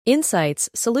Insights,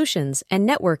 solutions, and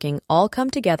networking all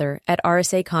come together at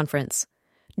RSA Conference.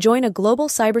 Join a global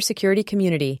cybersecurity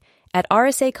community at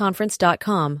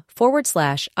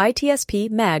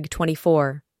rsaconference.com/ITSP Mag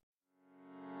 24.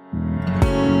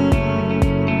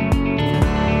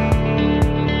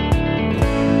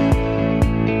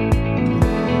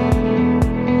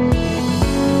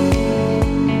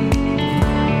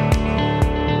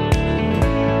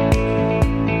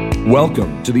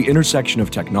 Welcome to the intersection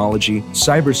of technology,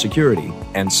 cybersecurity,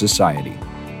 and society.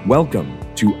 Welcome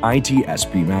to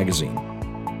ITSP Magazine.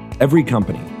 Every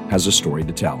company has a story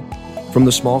to tell, from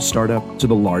the small startup to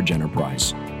the large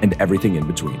enterprise, and everything in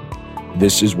between.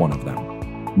 This is one of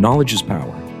them. Knowledge is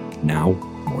power, now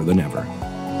more than ever.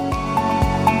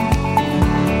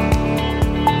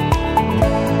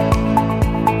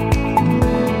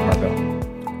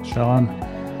 Marco. Sean.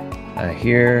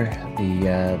 Here,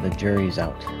 the jury's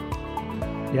out.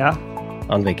 Yeah?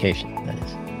 On vacation, that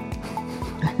is.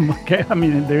 Okay, I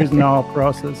mean, there's no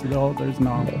process at all. There's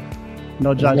no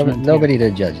judgment. Nobody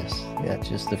to judge us. Yeah,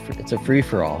 it's a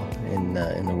free-for-all in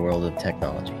the world of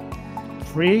technology.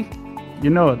 Free? You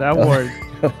know that word.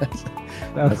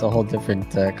 That's a whole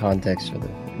different context for the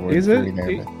word is free it,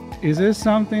 there. Is this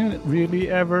something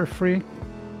really ever free?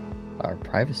 Our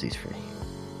privacy's free.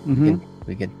 Mm-hmm.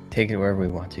 We can take it wherever we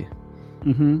want to.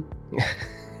 Mm-hmm.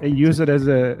 And use it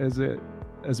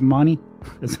as money,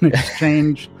 as an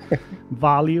exchange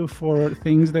value for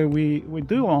things that we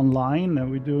do online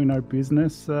and we do in our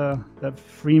business, that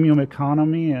freemium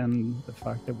economy, and the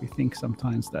fact that we think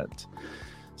sometimes that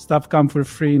stuff comes for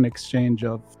free in exchange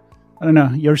of, I don't know,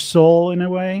 your soul in a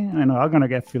way. I know I'm going to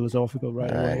get philosophical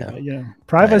right away, but yeah,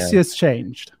 privacy has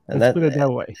changed. Let's put it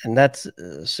that way. And that's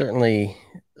certainly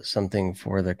something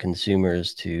for the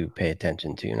consumers to pay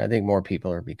attention to. And I think more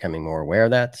people are becoming more aware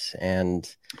of that. And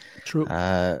true.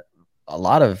 A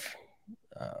lot of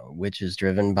which is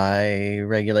driven by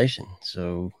regulation.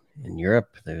 So in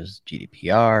Europe, there's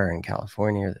GDPR. In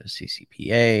California, there's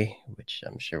CCPA, which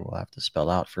I'm sure we'll have to spell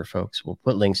out for folks. We'll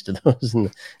put links to those in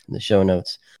the show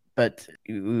notes. But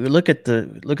we look at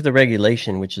the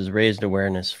regulation, which has raised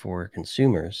awareness for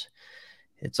consumers.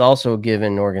 It's also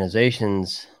given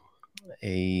organizations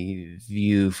a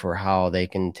view for how they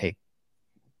can take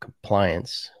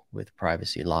compliance with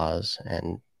privacy laws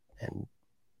and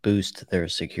boost their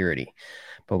security.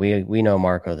 But we know,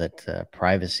 Marco, that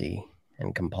privacy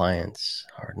and compliance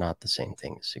are not the same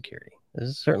thing as security.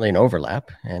 There's certainly an overlap,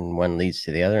 and one leads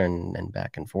to the other and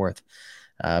back and forth.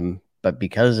 But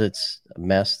because it's a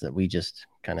mess that we just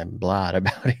kind of blot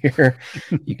about here,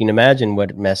 you can imagine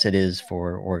what mess it is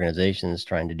for organizations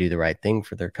trying to do the right thing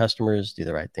for their customers, do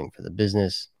the right thing for the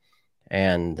business,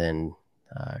 and then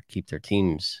keep their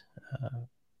teams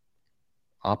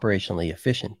operationally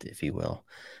efficient, if you will,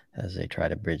 as they try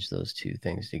to bridge those two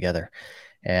things together.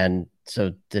 And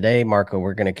so today, Marco,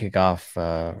 we're going to kick off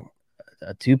a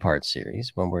two-part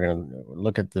series when we're going to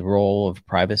look at the role of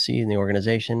privacy in the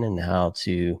organization and how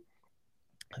to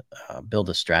build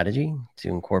a strategy to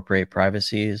incorporate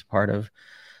privacy as part of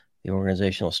the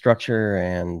organizational structure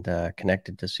and connect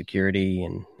it to security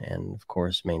and of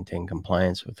course, maintain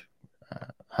compliance with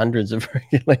hundreds of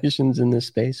regulations in this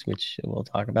space, which we'll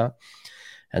talk about.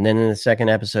 And then in the second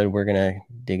episode, we're going to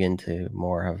dig into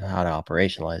more of how to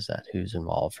operationalize that, who's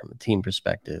involved from a team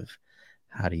perspective.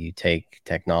 How do you take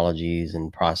technologies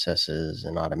and processes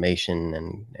and automation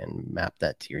and map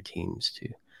that to your teams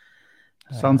too?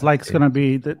 Sounds like it's going to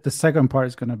be, the second part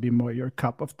is going to be more your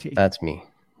cup of tea. That's me.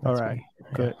 All right, me.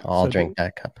 good. I'll drink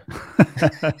that cup.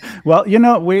 Well, you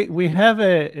know, we have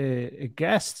a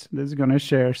guest that's going to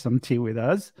share some tea with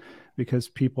us, because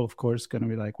people, of course, going to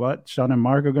be like, what? Sean and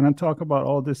Mark are going to talk about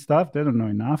all this stuff? They don't know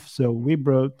enough. So we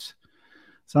brought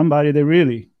somebody that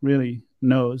really, really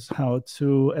knows how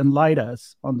to enlighten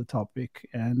us on the topic.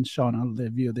 And Sean, I'll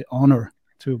leave you the honor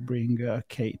to bring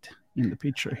Kate in the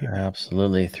picture here.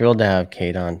 Absolutely. Thrilled to have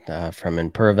Kate on from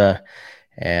Imperva,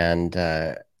 and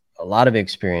a lot of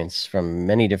experience from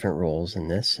many different roles in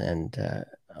this. And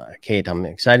Kate, I'm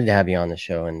excited to have you on the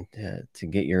show and to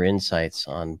get your insights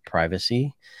on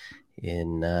privacy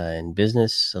in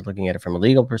business, looking at it from a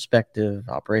legal perspective,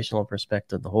 operational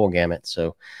perspective, the whole gamut.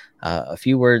 So a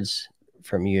few words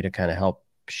from you to kind of help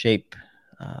shape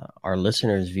our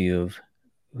listeners' view of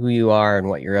who you are and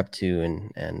what you're up to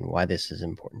and why this is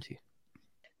important to you.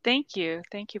 Thank you.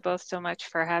 Thank you both so much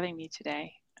for having me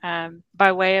today.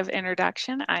 By way of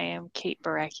introduction, I am Kate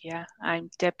Barecchia. I'm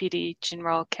Deputy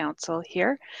General Counsel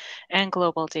here and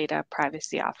Global Data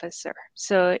Privacy Officer.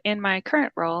 So in my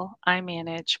current role, I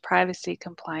manage privacy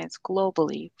compliance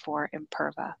globally for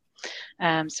Imperva.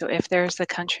 So if there's a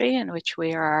country in which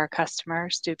our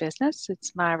customers do business,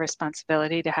 it's my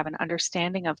responsibility to have an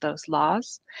understanding of those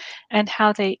laws and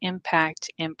how they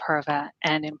impact Imperva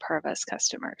and Imperva's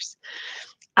customers.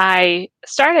 I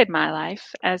started my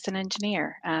life as an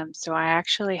engineer. So I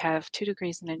actually have 2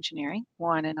 degrees in engineering,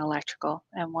 one in electrical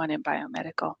and one in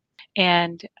biomedical.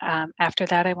 And after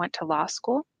that, I went to law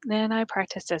school. Then I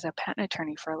practiced as a patent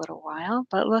attorney for a little while,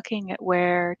 but looking at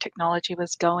where technology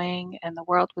was going and the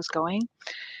world was going,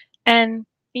 and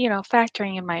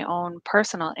factoring in my own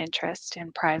personal interest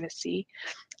in privacy,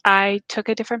 I took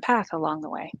a different path along the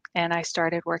way, and I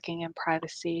started working in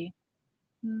privacy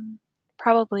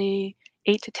probably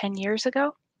 8 to 10 years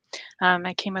ago.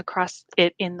 I came across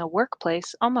it in the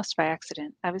workplace almost by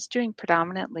accident. I was doing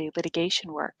predominantly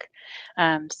litigation work,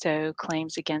 so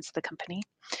claims against the company.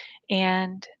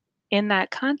 And in that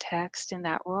context, in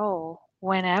that role,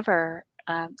 whenever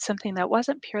something that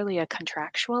wasn't purely a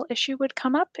contractual issue would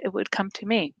come up, it would come to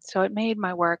me. So it made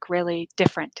my work really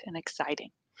different and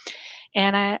exciting.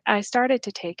 And I started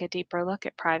to take a deeper look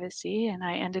at privacy, and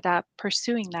I ended up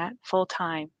pursuing that full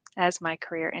time as my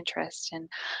career interest. And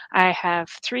I have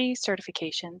 3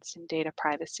 certifications in data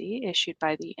privacy issued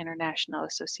by the International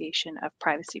Association of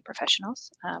Privacy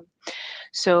Professionals.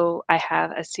 So I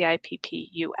have a CIPP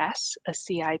US, a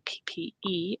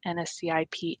CIPPE, and a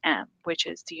CIPM, which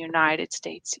is the United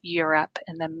States, Europe,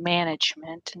 and the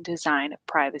management and design of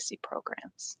privacy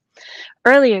programs.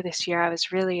 Earlier this year, I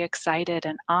was really excited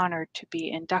and honored to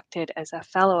be inducted as a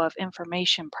Fellow of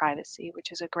Information Privacy,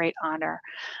 which is a great honor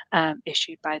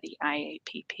issued by the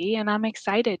IAPP. And I'm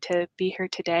excited to be here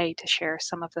today to share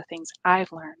some of the things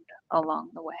I've learned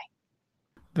along the way.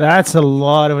 That's a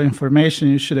lot of information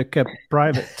you should have kept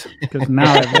private, because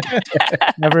now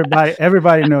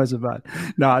everybody knows about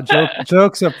it. No,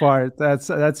 jokes apart,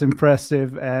 that's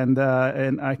impressive, and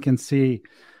I can see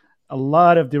a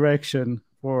lot of direction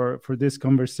for this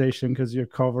conversation, because you're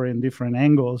covering different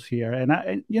angles here. And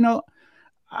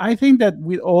I think that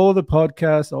with all the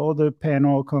podcasts, all the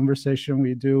panel conversation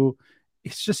we do,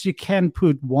 it's just you can't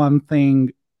put one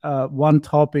thing, one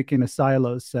topic in a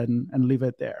silos and leave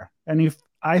it there. And if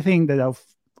I think that of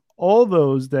all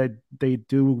those that they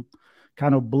do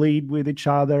kind of bleed with each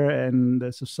other, and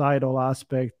the societal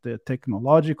aspect, the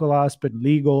technological aspect,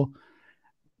 legal,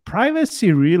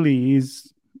 privacy really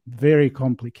is very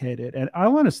complicated. And I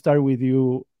want to start with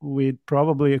you with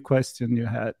probably a question you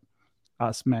had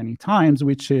asked many times,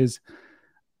 which is,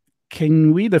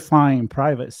 can we define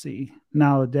privacy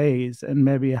nowadays, and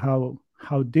maybe how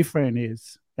different it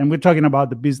is? And we're talking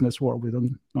about the business world. We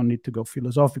don't need to go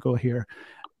philosophical here.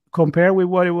 Compare with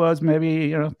what it was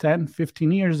maybe 10,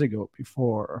 15 years ago,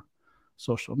 before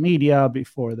social media,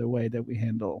 before the way that we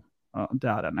handle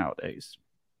data nowadays.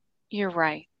 You're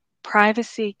right.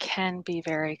 Privacy can be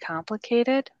very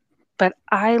complicated, but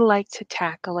I like to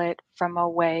tackle it from a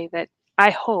way that I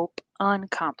hope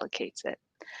uncomplicates it.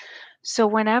 So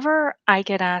whenever I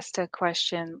get asked a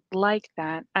question like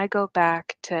that, I go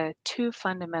back to 2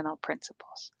 fundamental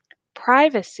principles.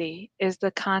 Privacy is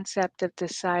the concept of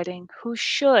deciding who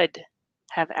should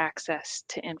have access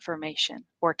to information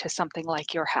or to something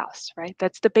like your house, right?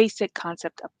 That's the basic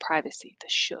concept of privacy, the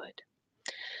should.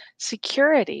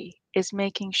 Security is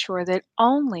making sure that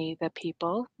only the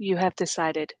people you have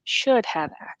decided should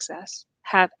have access.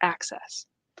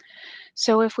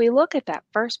 So if we look at that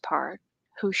first part,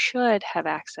 who should have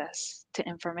access to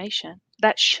information,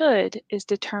 that should is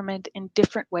determined in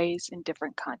different ways in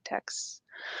different contexts.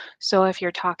 So if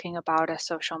you're talking about a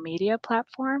social media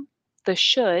platform, the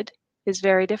should is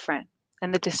very different,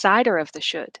 and the decider of the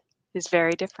should is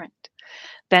very different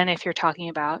than if you're talking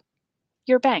about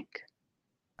your bank.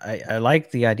 I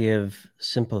like the idea of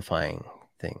simplifying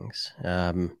things.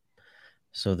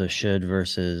 So the should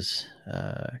versus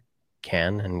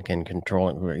can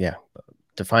control. Yeah,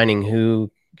 defining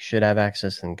who should have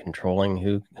access and controlling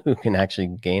who can actually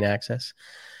gain access.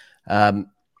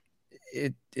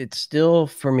 It's still,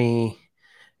 for me,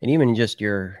 and even just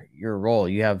your role,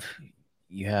 you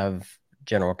have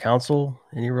general counsel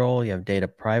in your role, you have data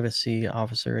privacy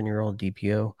officer in your role,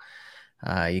 DPO.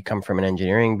 You come from an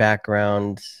engineering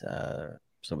background,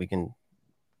 so we can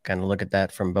kind of look at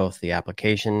that from both the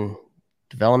application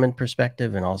development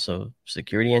perspective and also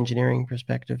security engineering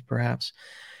perspective, perhaps.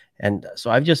 And so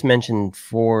I've just mentioned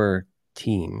 4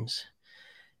 teams.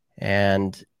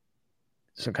 And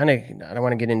so kind of, I don't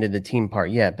want to get into the team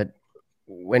part yet, but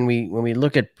when we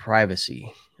look at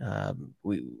privacy,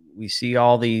 we see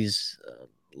all these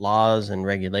laws and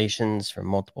regulations from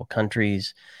multiple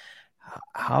countries.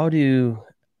 How do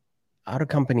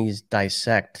companies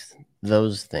dissect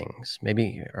those things?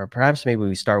 Maybe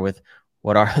we start with,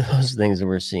 what are those things that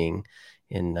we're seeing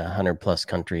in 100 plus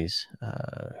countries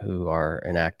who are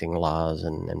enacting laws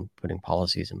and putting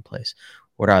policies in place?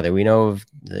 What are they? We know of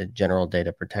the General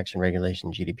Data Protection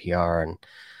Regulation, GDPR, and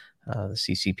the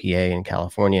CCPA in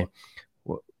California.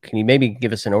 Can you maybe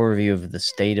give us an overview of the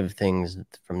state of things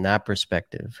from that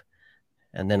perspective?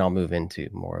 And then I'll move into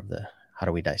more of the how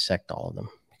do we dissect all of them,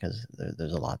 because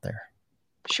there's a lot there.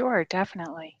 Sure,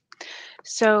 definitely.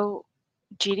 So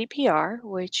GDPR,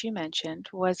 which you mentioned,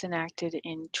 was enacted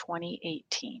in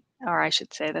 2018, or I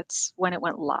should say that's when it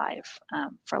went live,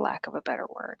 for lack of a better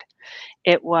word.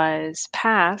 It was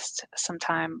passed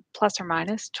sometime plus or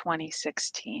minus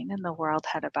 2016, and the world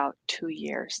had about 2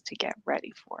 years to get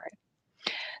ready for it.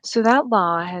 So that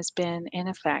law has been in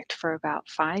effect for about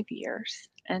 5 years,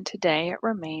 and today it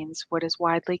remains what is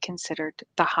widely considered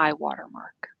the high water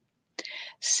mark.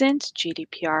 Since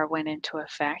GDPR went into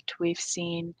effect, we've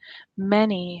seen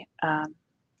many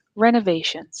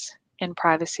renovations in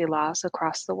privacy laws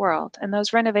across the world, and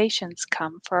those renovations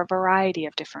come for a variety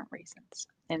of different reasons.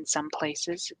 In some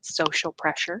places, it's social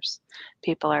pressures.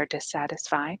 People are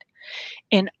dissatisfied.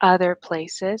 In other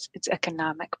places, it's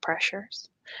economic pressures,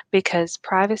 because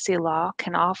privacy law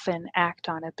can often act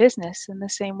on a business in the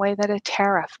same way that a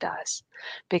tariff does,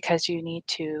 because you need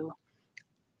to,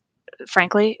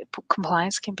 frankly,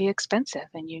 compliance can be expensive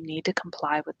and you need to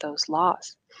comply with those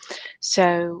laws.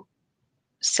 So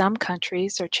some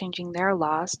countries are changing their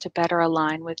laws to better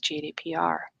align with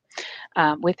GDPR.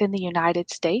 Within the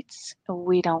United States,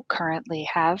 we don't currently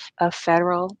have a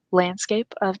federal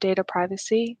landscape of data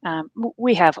privacy.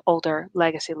 We have older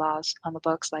legacy laws on the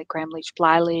books like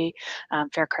Gramm-Leach-Bliley,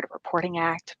 Fair Credit Reporting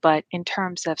Act, but in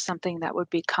terms of something that would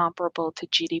be comparable to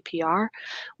GDPR,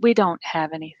 we don't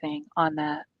have anything on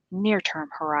the near-term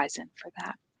horizon for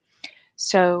that.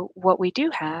 So what we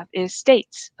do have is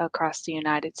states across the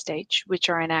United States which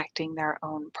are enacting their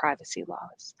own privacy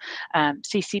laws.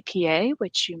 CCPA,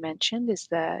 which you mentioned, is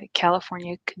the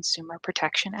California Consumer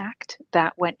Protection Act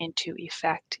that went into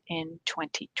effect in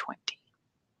 2020.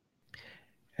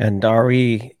 And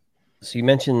so you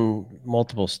mentioned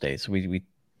multiple states. We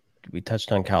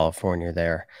touched on California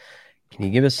there. Can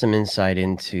you give us some insight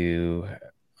into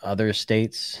other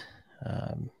states?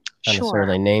 Not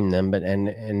necessarily name them, but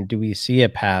and do we see a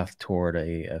path toward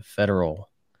a federal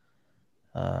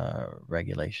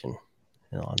regulation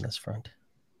on this front?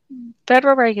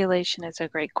 Federal regulation is a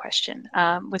great question.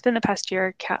 Within the past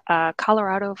year,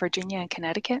 Colorado, Virginia, and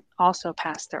Connecticut also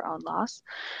passed their own laws.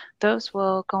 Those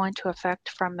will go into effect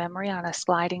from memory on a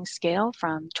sliding scale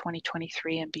from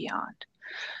 2023 and beyond.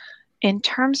 In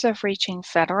terms of reaching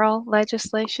federal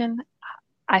legislation,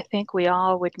 I think we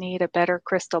all would need a better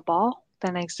crystal ball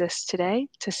than exists today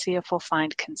to see if we'll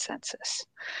find consensus.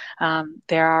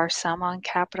 There are some on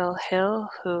Capitol Hill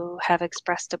who have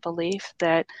expressed a belief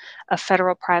that a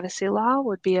federal privacy law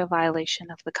would be a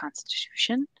violation of the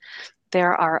Constitution.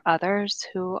 There are others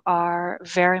who are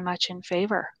very much in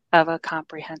favor of a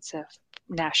comprehensive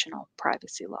national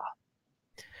privacy law.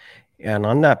 And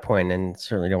on that point, and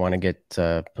certainly don't want to get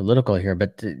political here,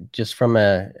 but just from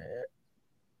an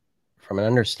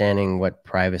understanding what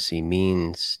privacy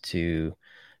means to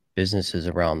businesses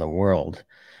around the world,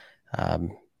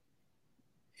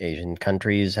 Asian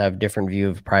countries have different view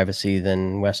of privacy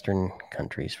than Western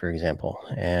countries, for example.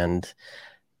 And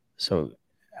so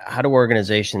how do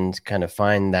organizations kind of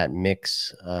find that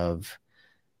mix of,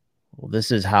 well,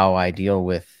 this is how I deal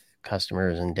with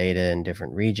customers and data in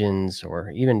different regions, or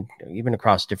even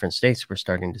across different states? We're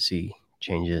starting to see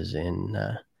changes in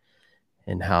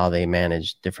how they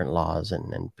manage different laws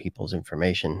and people's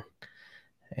information.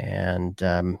 And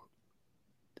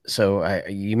so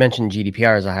you mentioned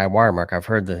GDPR as a high watermark. I've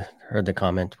heard the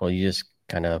comment, well, you just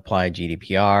kind of apply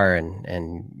GDPR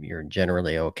and you're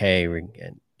generally okay.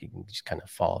 And you can just kind of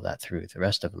follow that through with the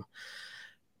rest of them.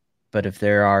 But if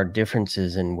there are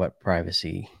differences in what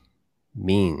privacy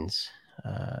means,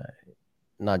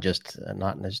 not just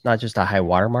a high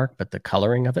watermark, but the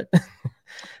coloring of it,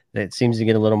 it seems to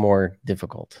get a little more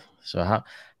difficult. So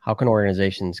how can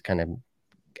organizations kind of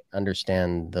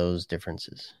understand those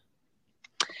differences?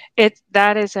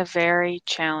 That is a very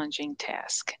challenging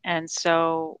task. And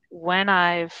so when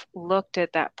I've looked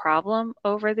at that problem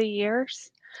over the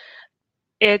years,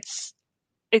 it's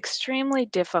extremely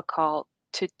difficult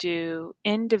to do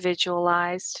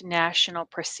individualized national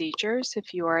procedures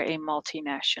if you are a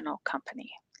multinational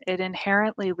company. It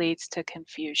inherently leads to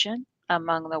confusion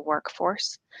among the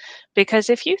workforce, because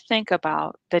if you think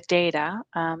about the data,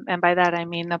 and by that I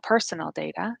mean the personal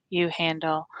data you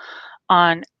handle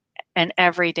on an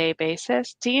everyday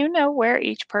basis, do you know where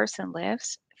each person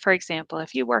lives? For example,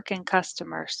 if you work in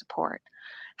customer support,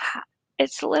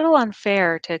 it's a little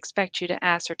unfair to expect you to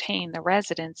ascertain the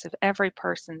residence of every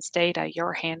person's data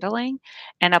you're handling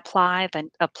and apply the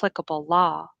applicable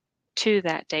law to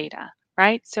that data,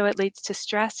 right? So it leads to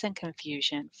stress and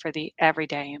confusion for the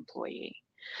everyday employee.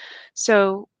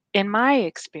 So, in my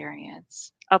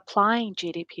experience, applying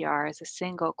GDPR as a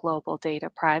single global data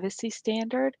privacy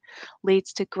standard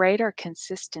leads to greater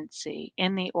consistency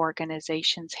in the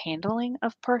organization's handling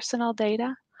of personal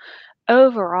data,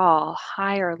 overall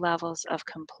higher levels of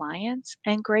compliance,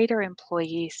 and greater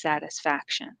employee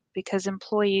satisfaction because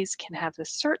employees can have the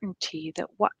certainty that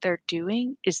what they're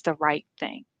doing is the right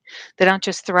thing. They don't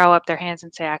just throw up their hands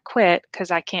and say, I quit because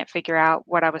I can't figure out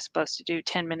what I was supposed to do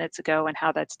 10 minutes ago and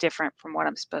how that's different from what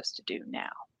I'm supposed to do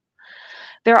now.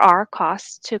 There are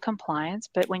costs to compliance,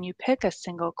 but when you pick a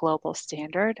single global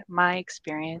standard, my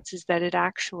experience is that it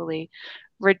actually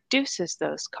reduces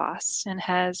those costs and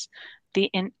has the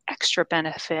extra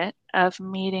benefit of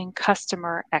meeting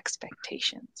customer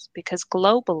expectations. Because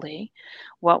globally,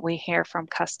 what we hear from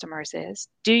customers is,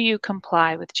 do you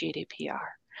comply with GDPR?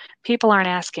 People aren't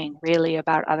asking really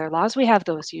about other laws. We have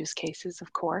those use cases,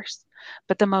 of course,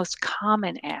 but the most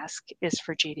common ask is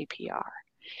for GDPR.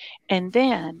 And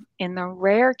then, in the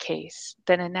rare case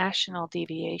that a national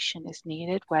deviation is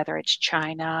needed, whether it's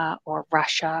China or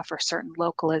Russia for certain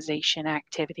localization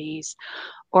activities,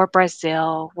 or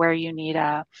Brazil, where you need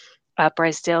a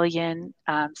Brazilian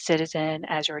citizen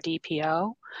as your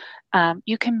DPO,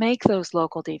 you can make those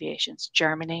local deviations.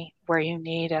 Germany, where you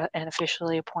need an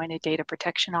officially appointed data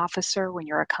protection officer when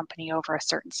you're a company over a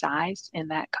certain size in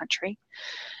that country.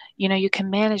 You can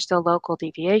manage the local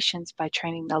deviations by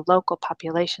training the local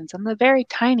populations on the very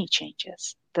tiny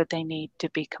changes that they need to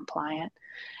be compliant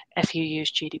if you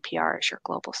use GDPR as your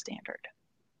global standard.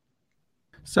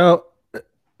 So,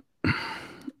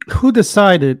 who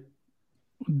decided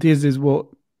this is what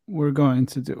we're going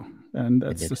to do? And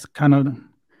that's just kind of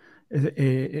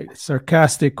a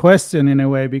sarcastic question in a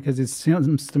way, because it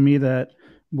seems to me that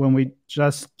when we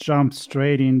just jump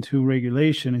straight into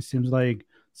regulation, it seems like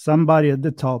somebody at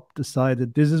the top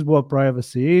decided this is what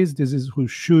privacy is, this is who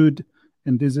should,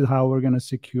 and this is how we're going to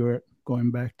secure it,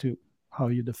 going back to how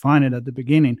you define it at the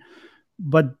beginning.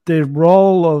 But the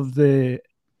role of the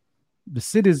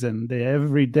citizen, the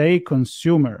everyday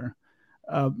consumer,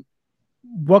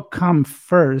 what comes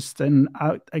first? And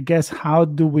I guess, how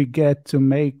do we get to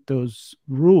make those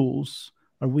rules?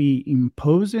 Are we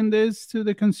imposing this to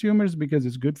the consumers because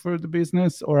it's good for the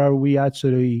business, or are we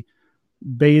actually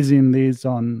basing this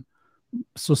on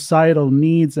societal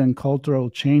needs and cultural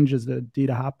changes that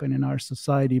did happen in our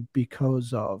society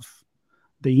because of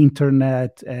the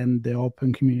internet and the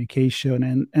open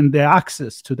communication and the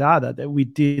access to data that we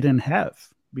didn't have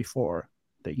before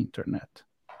the internet?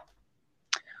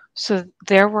 So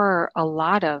there were a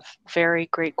lot of very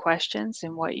great questions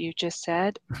in what you just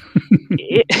said.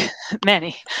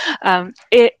 Many.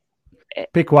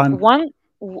 Pick one.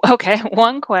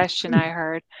 One question I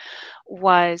heard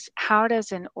was, how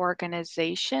does an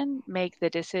organization make the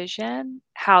decision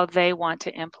how they want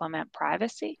to implement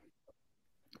privacy?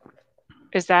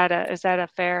 Is that a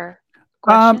fair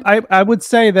question? I would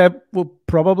say that will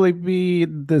probably be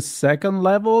the second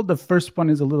level. The first one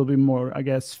is a little bit more, I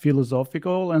guess,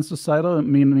 philosophical and societal,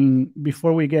 meaning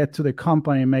before we get to the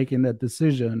company making that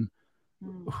decision,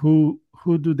 who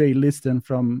do they listen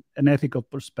from an ethical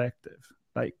perspective,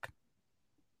 like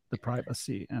the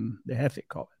privacy and the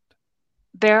ethic of it?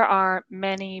 There are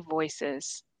many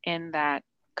voices in that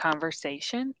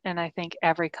conversation, and I think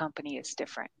every company is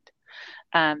different.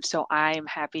 So I am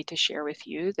happy to share with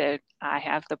you that I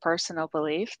have the personal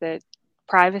belief that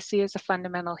privacy is a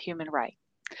fundamental human right.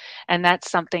 And that's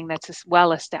something that's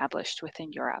well established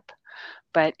within Europe.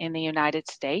 But in the United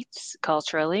States,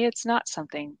 culturally, it's not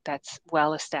something that's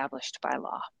well established by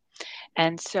law.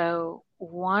 And so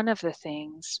one of the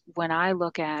things when I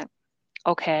look at,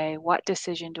 okay, what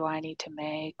decision do I need to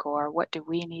make, or what do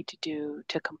we need to do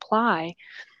to comply,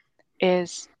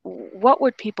 is what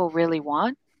would people really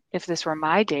want? If this were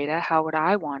my data, how would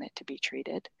I want it to be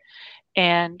treated?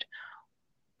 And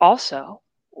also,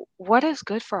 what is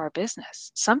good for our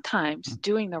business? Sometimes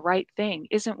doing the right thing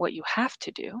isn't what you have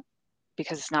to do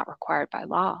because it's not required by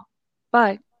law,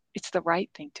 but it's the right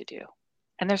thing to do.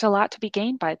 And there's a lot to be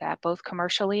gained by that, both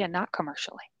commercially and not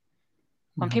commercially.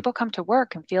 When people come to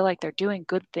work and feel like they're doing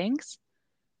good things,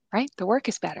 right, the work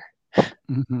is better.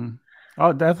 Mm-hmm.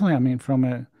 Oh, definitely. I mean,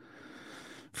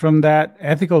 from that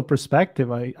ethical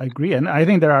perspective, I agree. And I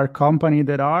think there are companies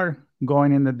that are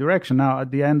going in the direction. Now,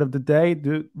 at the end of the day,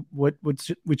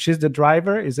 which is the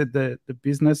driver? Is it the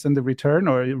business and the return,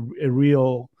 or a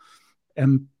real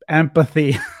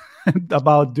empathy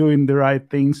about doing the right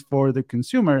things for the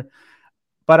consumer.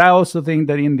 But I also think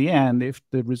that in the end, if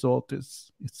the result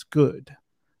is it's good,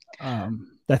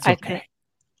 that's I okay. think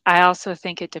I also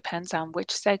think it depends on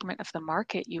which segment of the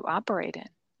market you operate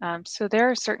in. So there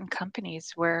are certain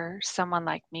companies where someone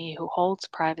like me who holds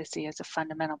privacy as a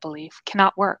fundamental belief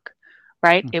cannot work,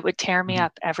 right? It would tear me Mhm.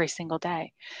 up every single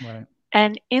day. Right.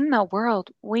 And in the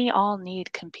world, we all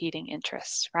need competing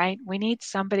interests, right? We need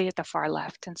somebody at the far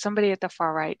left and somebody at the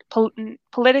far right,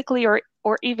 politically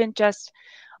or even just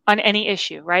on any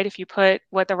issue, right? If you put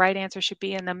what the right answer should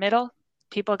be in the middle,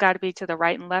 people got to be to the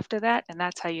right and left of that, and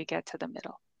that's how you get to the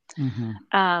middle. Mm-hmm.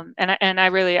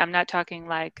 I'm not talking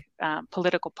like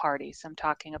political parties. I'm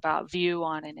talking about view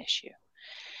on an issue,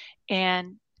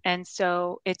 and and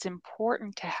so it's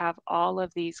important to have all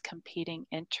of these competing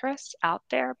interests out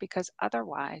there because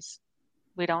otherwise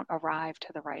we don't arrive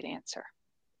to the right answer.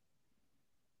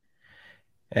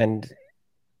 And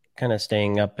kind of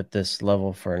staying up at this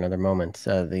level for another moment,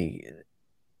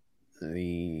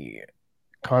 the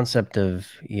concept of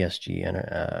ESG and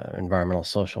environmental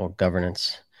social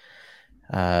governance,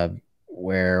 uh,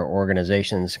 where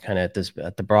organizations kind of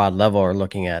at the broad level are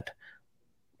looking at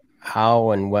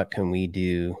how and what can we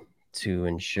do to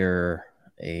ensure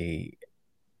a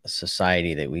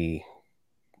society that we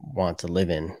want to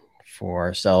live in for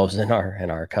ourselves and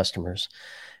our customers,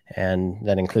 and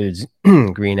that includes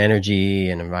green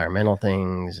energy and environmental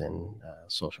things and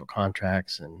social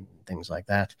contracts and things like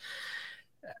that.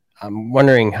 I'm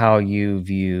wondering how you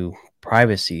view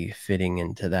privacy fitting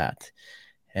into that,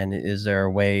 and is there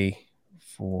a way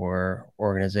for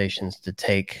organizations to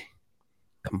take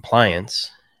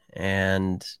compliance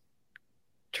and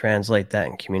translate that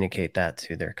and communicate that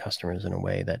to their customers in a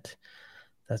way that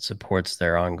supports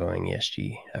their ongoing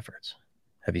ESG efforts?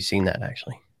 Have you seen that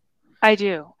actually? I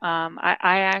do. I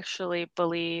actually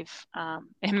believe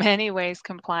in many ways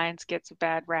compliance gets a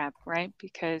bad rap, right?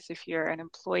 Because if you're an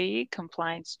employee,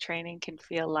 compliance training can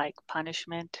feel like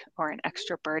punishment or an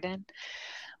extra burden.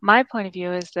 My point of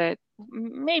view is that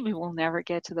maybe we'll never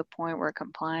get to the point where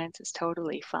compliance is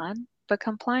totally fun, but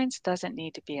compliance doesn't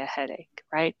need to be a headache,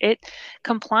 right?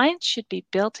 Compliance should be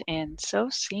built in so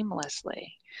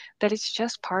seamlessly that it's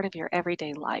just part of your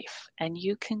everyday life and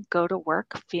you can go to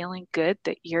work feeling good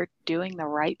that you're doing the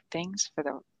right things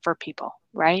for people,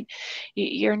 right?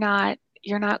 You're not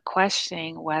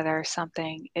questioning whether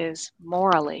something is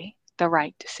morally the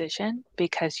right decision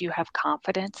because you have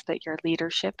confidence that your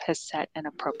leadership has set an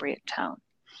appropriate tone.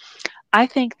 I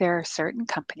think there are certain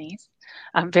companies,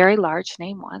 very large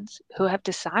name ones, who have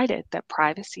decided that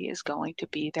privacy is going to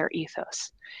be their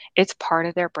ethos. It's part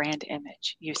of their brand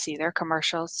image. You see their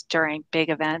commercials during big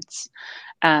events.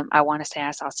 I want to say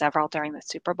I saw several during the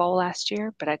Super Bowl last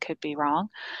year, but I could be wrong.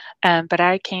 But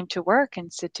I came to work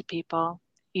and said to people,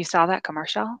 you saw that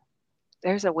commercial?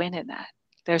 There's a win in that.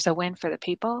 There's a win for the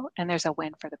people and there's a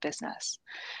win for the business.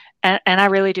 And I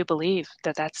really do believe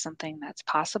that that's something that's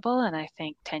possible. And I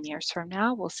think 10 years from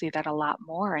now, we'll see that a lot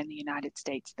more in the United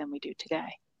States than we do today.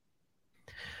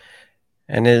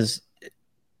 And as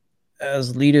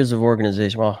leaders of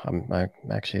organizations, well, I'm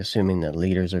actually assuming that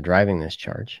leaders are driving this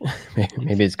charge.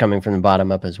 Maybe it's coming from the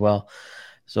bottom up as well.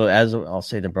 So as I'll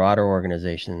say the broader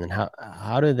organization, then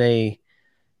how do they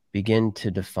begin to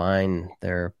define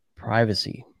their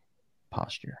privacy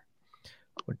posture?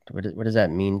 What does that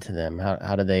mean to them?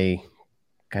 How do they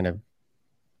kind of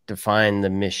define the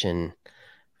mission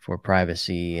for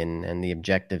privacy and the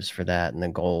objectives for that and the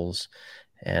goals?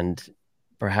 And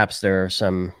perhaps there are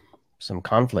some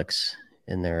conflicts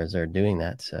in there as they're doing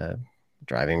that,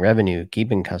 driving revenue,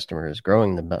 keeping customers,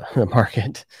 growing the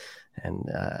market. And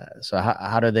so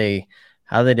how do they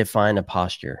define a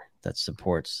posture that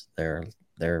supports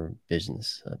their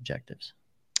business objectives?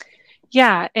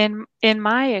 Yeah, in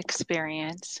my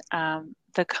experience,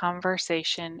 the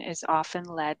conversation is often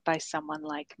led by someone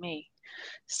like me,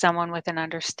 someone with an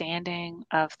understanding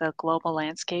of the global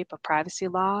landscape of privacy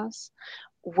laws,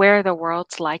 where the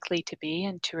world's likely to be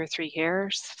in 2 or 3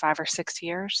 years, 5 or 6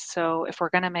 years. So if we're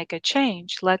going to make a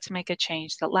change, let's make a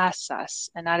change that lasts us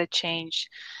and not a change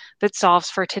that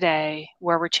solves for today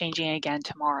where we're changing again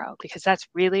tomorrow, because that's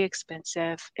really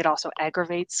expensive. It also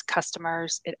aggravates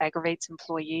customers, it aggravates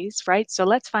employees, right? So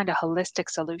let's find a holistic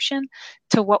solution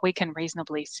to what we can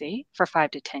reasonably see for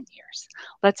 5 to 10 years.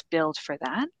 Let's build for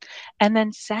that and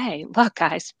then say, look,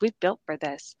 guys, we've built for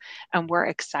this and we're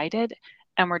excited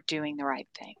and we're doing the right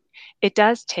thing. It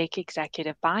does take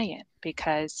executive buy-in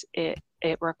because it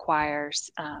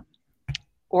requires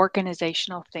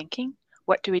organizational thinking.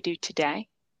 What do we do today?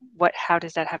 How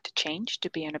does that have to change to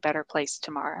be in a better place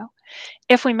tomorrow?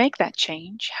 If we make that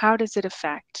change, how does it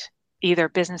affect either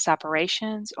business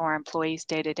operations or employees'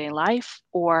 day-to-day life,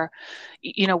 or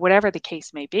whatever the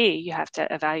case may be, you have to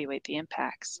evaluate the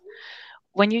impacts.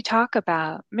 When you talk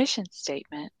about mission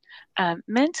statement,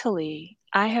 mentally,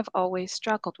 I have always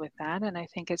struggled with that, and I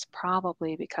think it's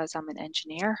probably because I'm an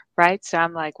engineer, right? So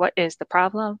I'm like, what is the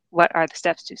problem? What are the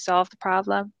steps to solve the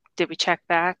problem? Did we check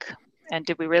back? And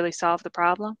did we really solve the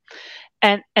problem?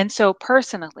 And so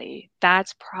personally,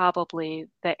 that's probably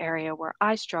the area where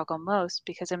I struggle most,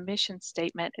 because a mission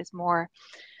statement is more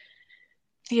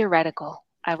theoretical,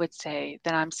 I would say,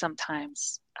 than I'm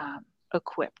sometimes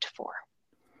equipped for.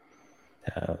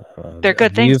 They're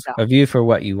good things, though. A view for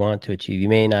what you want to achieve. You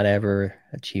may not ever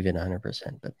achieve it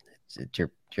 100%, but it's your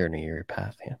journey, your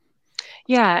path. Yeah.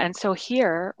 Yeah, and so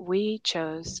here we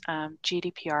chose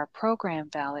GDPR program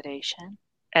validation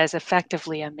as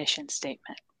effectively a mission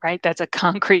statement, right? That's a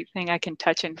concrete thing I can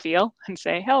touch and feel and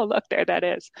say, oh, look, there that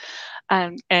is.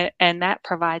 And that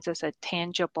provides us a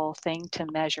tangible thing to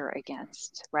measure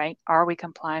against, right? Are we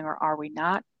complying or are we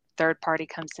not? Third party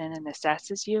comes in and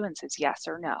assesses you and says yes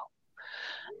or no.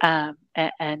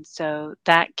 And so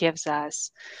that gives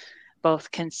us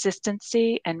both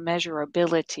consistency and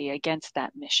measurability against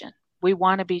that mission. We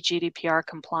want to be GDPR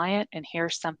compliant, and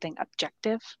here's something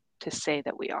objective to say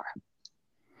that we are.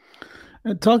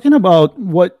 Talking about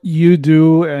what you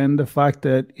do and the fact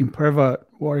that Imperva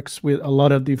works with a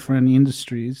lot of different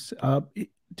industries,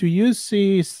 do you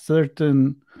see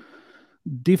certain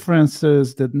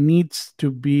differences that needs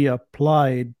to be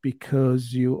applied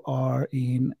because you are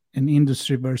in an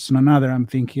industry versus another? I'm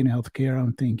thinking healthcare,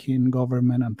 I'm thinking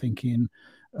government, I'm thinking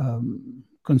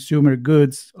consumer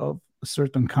goods of a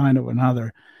certain kind or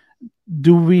another.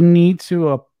 Do we need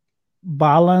to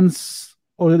balance,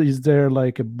 or is there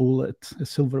like a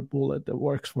silver bullet that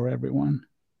works for everyone?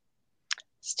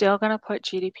 Still going to put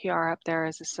GDPR up there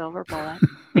as a silver bullet,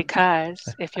 because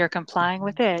if you're complying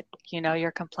with it,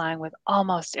 you're complying with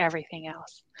almost everything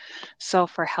else. So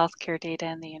for healthcare data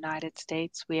in the United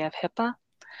States, we have HIPAA.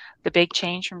 The big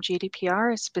change from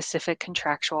GDPR is specific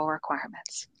contractual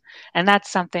requirements. And that's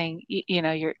something,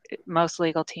 most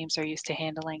legal teams are used to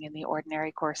handling in the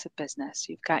ordinary course of business.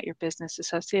 You've got your business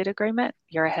associate agreement,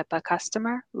 you're a HIPAA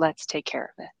customer, let's take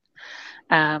care of it.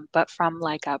 But from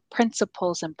like a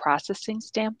principles and processing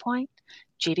standpoint,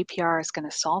 GDPR is going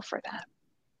to solve for that.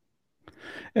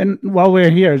 And while we're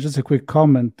here, just a quick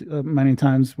comment. Many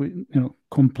times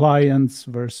compliance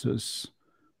versus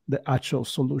the actual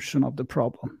solution of the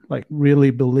problem, like really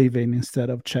believing instead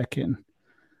of checking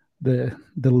the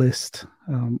list.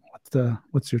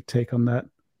 What's your take on that?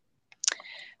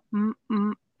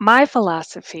 My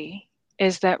philosophy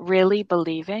is that really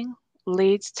believing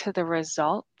leads to the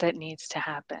result that needs to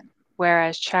happen,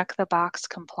 whereas check the box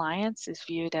compliance is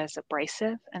viewed as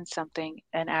abrasive and something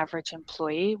an average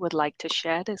employee would like to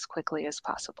shed as quickly as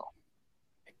possible.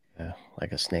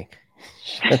 Like a snake.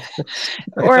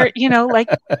 Or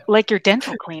like your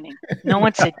dental cleaning. No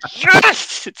one said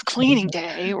yes, it's cleaning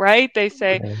day, right? They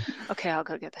say, okay, I'll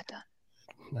go get that done.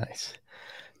 Nice.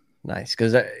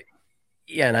 Because I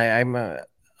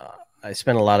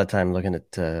spend a lot of time looking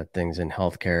at things in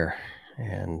healthcare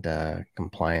and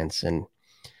compliance, and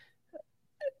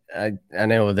I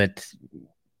know that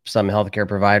some healthcare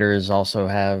providers also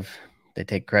they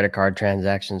take credit card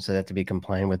transactions, so they have to be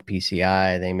compliant with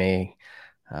PCI. They may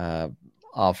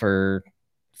offer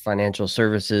financial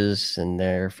services and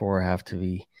therefore have to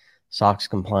be SOX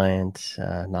compliant,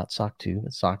 not SOC 2,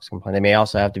 but SOX compliant. They may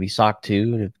also have to be SOC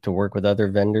 2 to work with other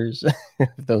vendors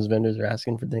if those vendors are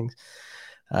asking for things.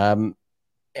 And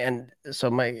so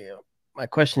my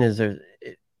question is,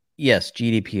 yes,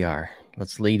 GDPR,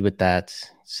 let's lead with that,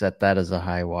 set that as a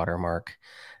high watermark.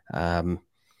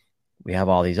 We have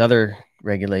all these other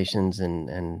regulations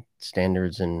and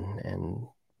standards and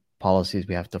policies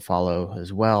we have to follow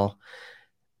as well.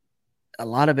 A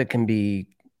lot of it can be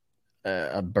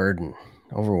a burden,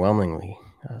 overwhelmingly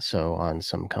so, on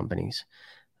some companies.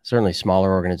 Certainly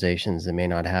smaller organizations that may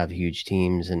not have huge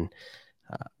teams and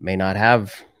may not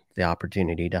have the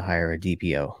opportunity to hire a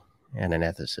DPO and an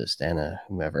ethicist and a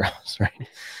whomever else, right?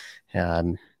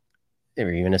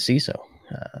 Or even a CISO.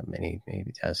 Many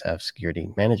maybe does have security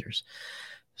managers.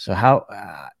 So how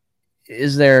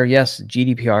is there? Yes,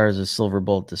 GDPR is a silver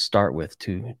bullet to start with,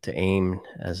 to aim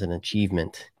as an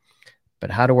achievement. But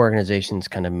how do organizations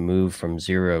kind of move from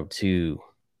zero to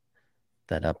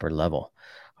that upper level?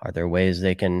 Are there ways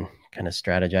they can kind of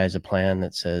strategize a plan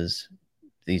that says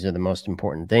these are the most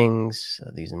important things,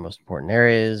 these are the most important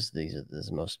areas, this is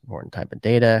the most important type of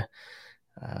data?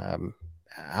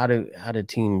 How do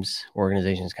teams,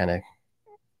 organizations kind of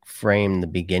frame the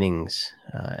beginnings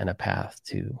and a path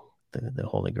to the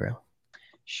Holy Grail?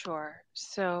 Sure.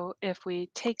 So if we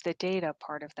take the data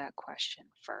part of that question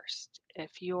first,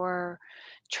 if you're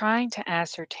trying to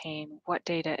ascertain what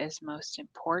data is most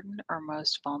important or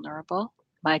most vulnerable,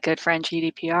 my good friend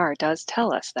GDPR does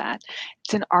tell us that.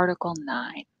 It's in Article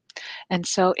 9. And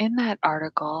so in that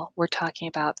article, we're talking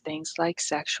about things like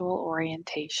sexual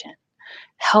orientation,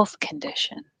 health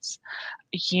conditions,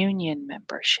 union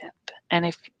membership. And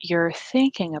if you're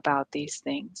thinking about these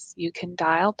things, you can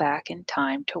dial back in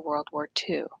time to World War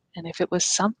II. And if it was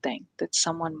something that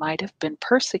someone might have been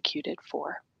persecuted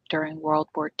for during World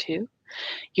War II,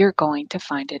 you're going to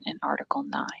find it in Article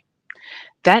 9.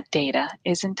 That data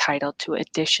is entitled to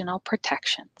additional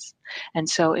protections. And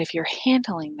so if you're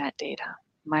handling that data,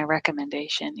 my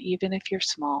recommendation, even if you're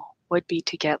small, would be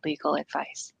to get legal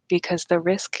advice, because the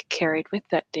risk carried with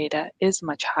that data is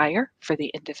much higher for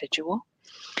the individual,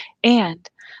 and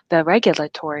the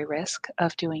regulatory risk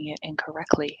of doing it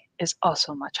incorrectly is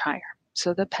also much higher.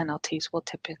 So the penalties will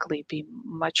typically be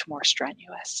much more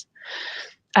strenuous.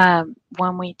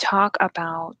 When we talk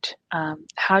about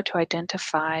how to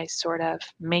identify sort of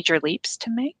major leaps to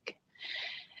make,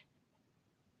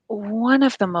 one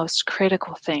of the most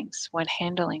critical things when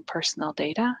handling personal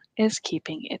data is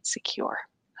keeping it secure.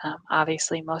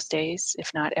 Obviously, most days,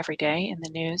 if not every day, in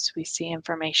the news, we see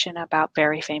information about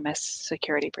very famous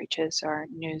security breaches or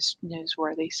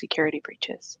newsworthy security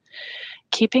breaches.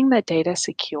 Keeping the data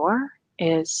secure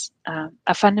is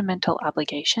a fundamental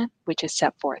obligation, which is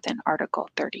set forth in Article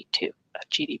 32 of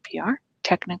GDPR,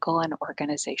 Technical and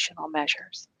Organizational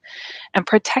Measures. And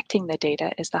protecting the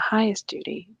data is the highest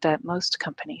duty that most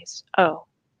companies owe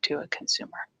to a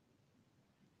consumer.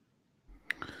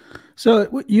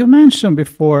 So you mentioned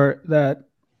before that,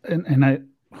 and I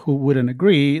who wouldn't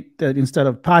agree that instead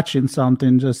of patching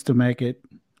something just to make it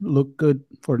look good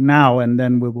for now and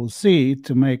then we will see,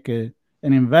 to make an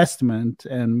investment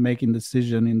and making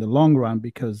decision in the long run,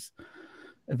 because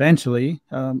eventually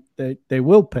they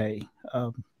will pay,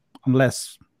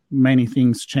 unless many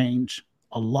things change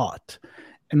a lot.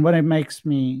 And what it makes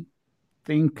me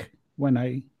think when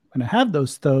I have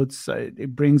those thoughts,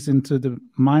 it brings into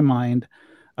my mind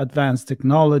advanced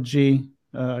technology,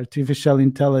 artificial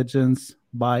intelligence,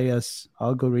 bias,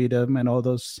 algorithm, and all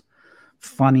those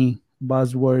funny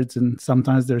buzzwords. And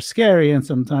sometimes they're scary, and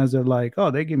sometimes they're like,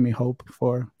 oh, they give me hope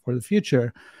for the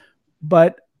future.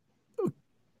 But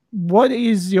what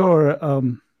is your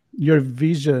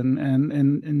vision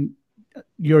and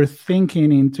your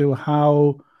thinking into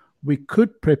how we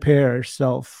could prepare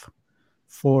ourselves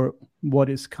for what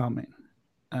is coming?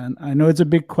 And I know it's a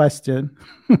big question,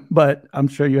 but I'm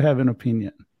sure you have an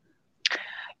opinion.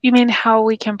 You mean how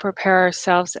we can prepare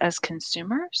ourselves as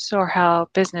consumers, or how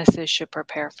businesses should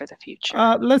prepare for the future?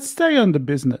 Let's stay on the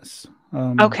business.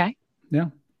 Okay. Yeah.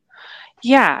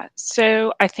 Yeah,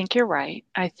 so I think you're right.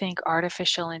 I think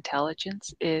artificial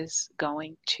intelligence is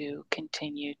going to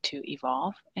continue to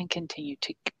evolve and continue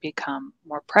to become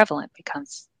more prevalent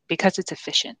because it's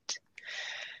efficient.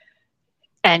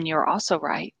 And you're also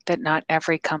right that not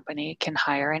every company can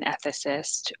hire an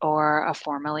ethicist or a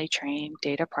formally trained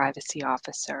data privacy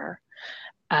officer.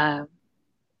 But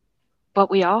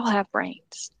we all have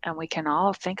brains and we can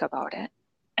all think about it.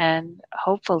 And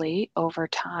hopefully, over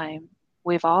time,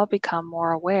 we've all become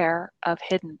more aware of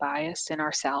hidden bias in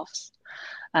ourselves.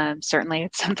 Certainly,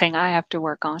 it's something I have to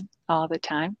work on all the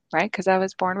time, right? Because I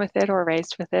was born with it or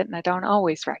raised with it, and I don't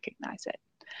always recognize it.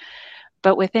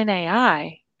 But within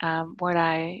AI, what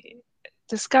I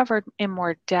discovered in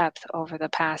more depth over the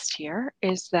past year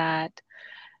is that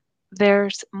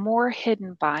there's more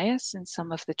hidden bias in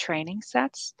some of the training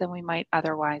sets than we might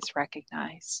otherwise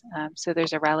recognize. So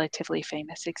there's a relatively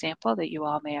famous example that you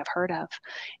all may have heard of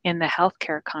in the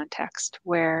healthcare context,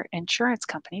 where insurance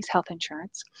companies, health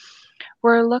insurance,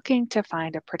 were looking to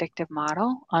find a predictive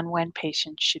model on when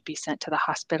patients should be sent to the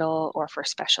hospital or for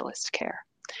specialist care.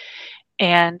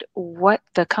 And what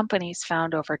the companies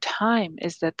found over time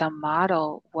is that the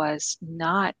model was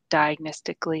not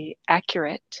diagnostically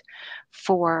accurate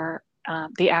for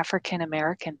the African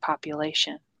American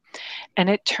population. And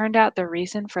it turned out the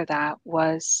reason for that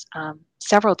was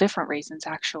several different reasons,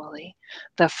 actually.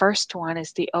 The first one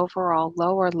is the overall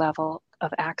lower level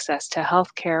of access to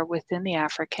healthcare within the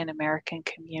African American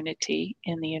community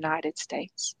in the United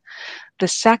States. The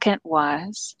second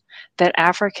was that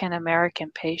African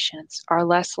American patients are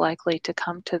less likely to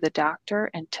come to the doctor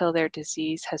until their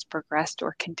disease has progressed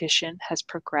or condition has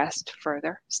progressed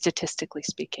further, statistically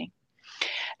speaking.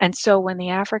 And so when the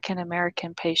African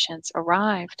American patients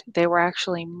arrived, they were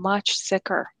actually much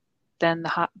sicker than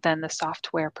the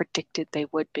software predicted they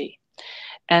would be.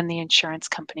 And the insurance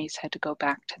companies had to go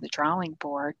back to the drawing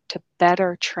board to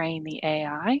better train the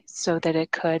AI so that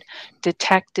it could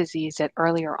detect disease at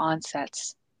earlier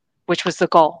onsets, which was the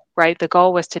goal, right? The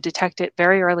goal was to detect it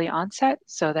very early onset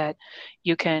so that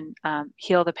you can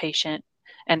heal the patient,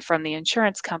 and from the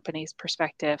insurance company's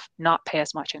perspective, not pay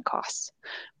as much in costs,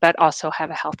 but also have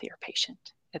a healthier patient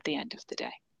at the end of the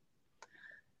day.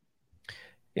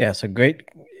 Yeah, so great.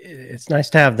 It's nice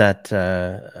to have that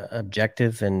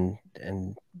objective and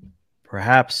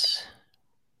perhaps,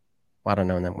 well, I don't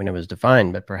know when it was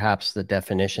defined, but perhaps the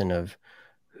definition of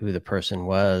who the person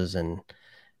was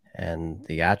and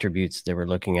the attributes they were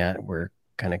looking at were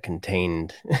kind of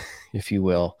contained, if you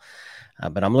will.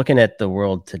 But I'm looking at the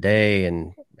world today,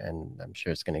 and I'm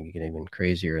sure it's going to get even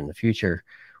crazier in the future,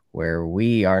 where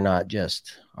we are not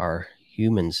just our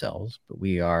human selves, but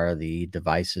we are the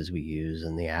devices we use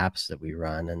and the apps that we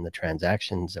run and the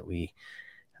transactions that we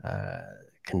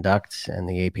conduct and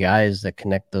the APIs that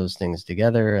connect those things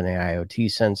together and the IoT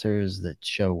sensors that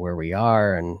show where we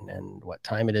are and what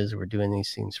time it is we're doing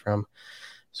these things from.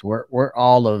 So we're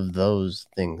all of those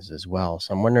things as well.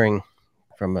 So I'm wondering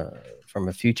from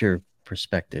a future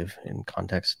perspective in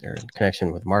context or in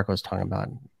connection with Marco's talking about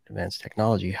advanced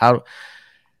technology, how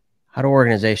do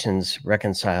organizations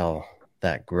reconcile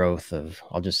that growth of,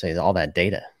 I'll just say, all that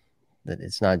data, that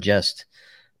it's not just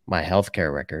my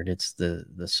healthcare record, it's the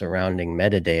surrounding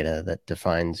metadata that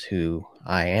defines who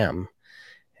I am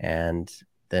and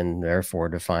then therefore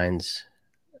defines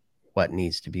what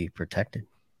needs to be protected.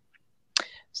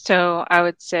 So I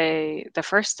would say the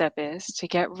first step is to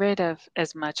get rid of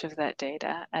as much of that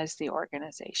data as the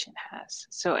organization has.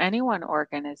 So any one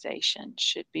organization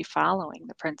should be following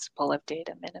the principle of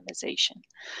data minimization.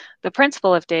 The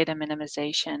principle of data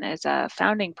minimization is a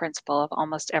founding principle of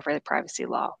almost every privacy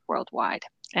law worldwide.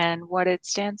 And what it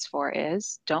stands for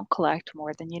is don't collect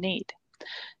more than you need.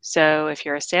 So if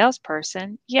you're a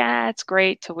salesperson, yeah, it's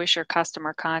great to wish your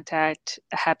customer contact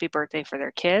a happy birthday for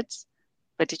their kids.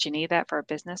 But did you need that for a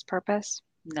business purpose?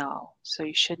 No. So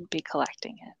you shouldn't be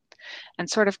collecting it. And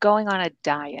sort of going on a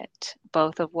diet,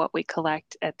 both of what we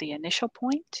collect at the initial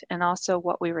point and also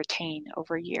what we retain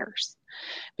over years.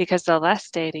 Because the less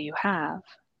data you have,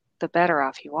 the better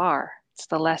off you are. It's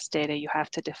the less data you have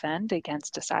to defend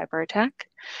against a cyber attack,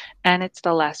 and it's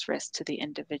the less risk to the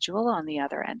individual on the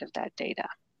other end of that data.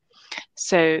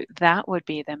 So that would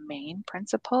be the main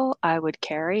principle I would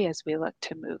carry as we look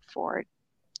to move forward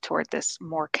toward this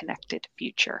more connected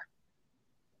future.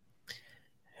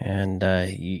 And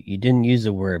you didn't use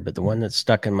the word, but the one that's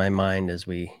stuck in my mind as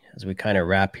we kind of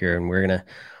wrap here, and we're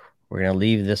gonna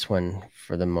leave this one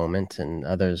for the moment, and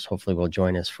others hopefully will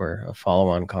join us for a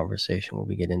follow-on conversation where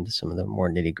we get into some of the more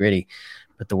nitty-gritty.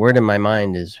 But the word in my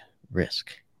mind is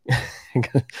risk,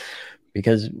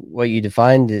 because what you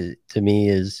defined to me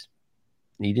is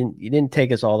you didn't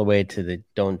take us all the way to the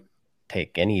don't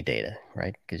take any data,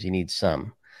 right? Because you need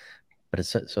some. But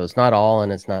it's not all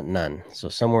and it's not none. So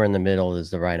somewhere in the middle is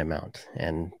the right amount.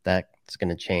 And that's going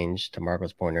to change, to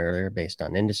Marco's point earlier, based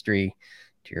on industry,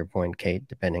 to your point, Kate,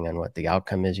 depending on what the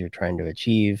outcome is you're trying to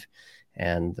achieve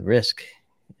and the risk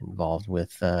involved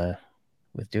with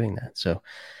doing that. So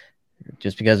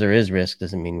just because there is risk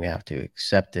doesn't mean we have to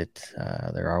accept it.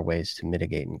 There are ways to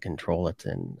mitigate and control it.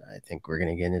 And I think we're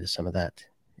going to get into some of that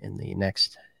in the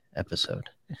next episode.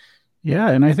 Yeah,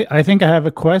 and I think I have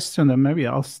a question that maybe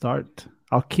I'll start.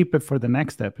 I'll keep it for the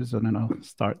next episode, and I'll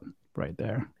start right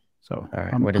there. So all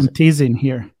right, I'm teasing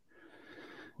here.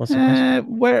 What's the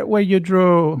question? Where you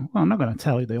drew? Well, I'm not going to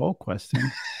tell you the old question.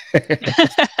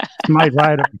 It's my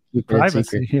right of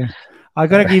privacy here. I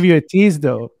got to give you a tease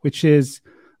though, which is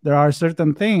there are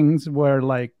certain things where,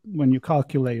 like, when you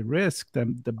calculate risk,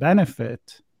 the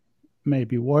benefit may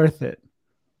be worth it.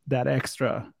 That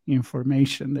extra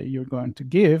information that you're going to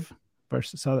give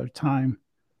versus other time,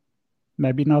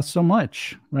 maybe not so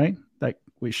much, right? Like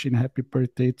wishing happy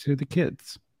birthday to the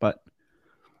kids, but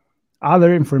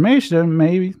other information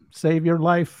may save your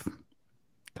life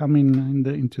coming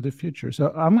into the future.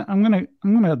 So I'm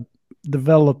gonna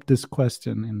develop this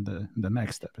question in the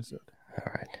next episode.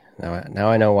 All right. Now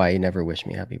I know why you never wish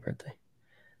me happy birthday.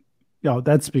 Yeah,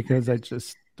 that's because I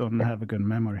just don't have a good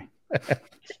memory.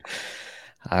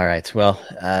 All right. Well,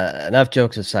 enough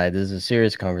jokes aside, this is a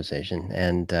serious conversation,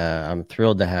 and I'm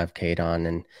thrilled to have Kate on,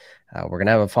 and we're going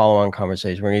to have a follow-on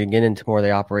conversation. We're going to get into more of the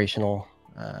operational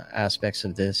aspects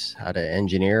of this, how to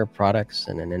engineer products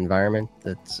in an environment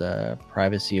that's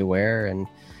privacy aware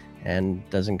and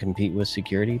doesn't compete with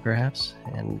security, perhaps,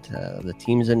 and the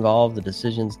teams involved, the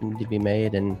decisions need to be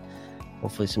made, and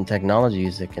hopefully some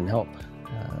technologies that can help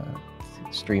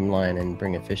streamline and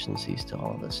bring efficiencies to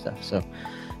all of this stuff. So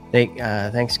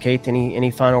Thanks, Kate.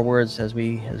 Any final words as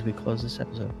we close this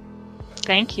episode?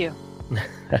 Thank you.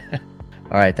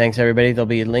 All right, thanks everybody. There'll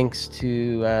be links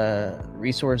to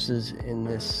resources in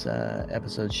this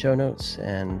episode's show notes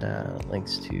and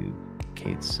links to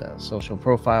Kate's social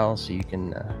profile, so you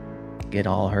can get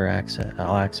all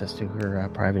access to her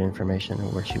private information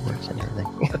and where she works and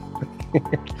everything.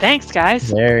 Thanks, guys.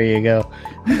 There you go.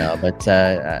 No, but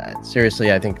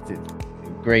seriously, I think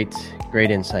great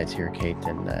insights here, Kate,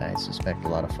 and I suspect a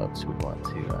lot of folks would want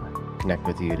to connect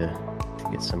with you to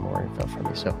get some more info from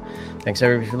you. So thanks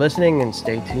everybody for listening, and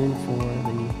stay tuned for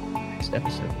the next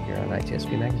episode here on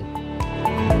ITSP Magazine.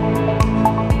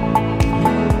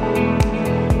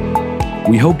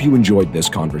 We hope you enjoyed this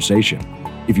conversation.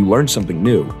 If you learned something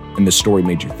new and this story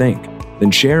made you think,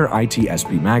 then share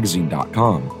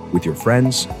itspmagazine.com with your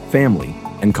friends, family,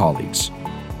 and colleagues.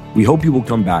 We hope you will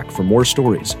come back for more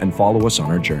stories and follow us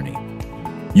on our journey.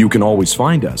 You can always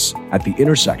find us at the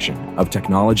intersection of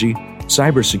technology,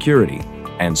 cybersecurity,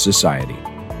 and society.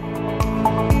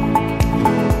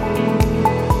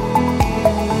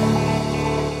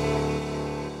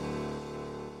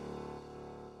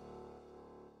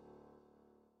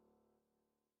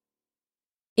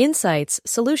 Insights,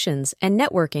 solutions, and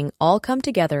networking all come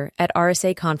together at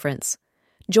RSA Conference.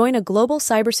 Join a global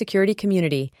cybersecurity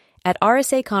community at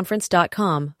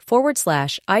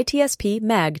rsaconference.com/ITSP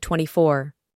Mag 24.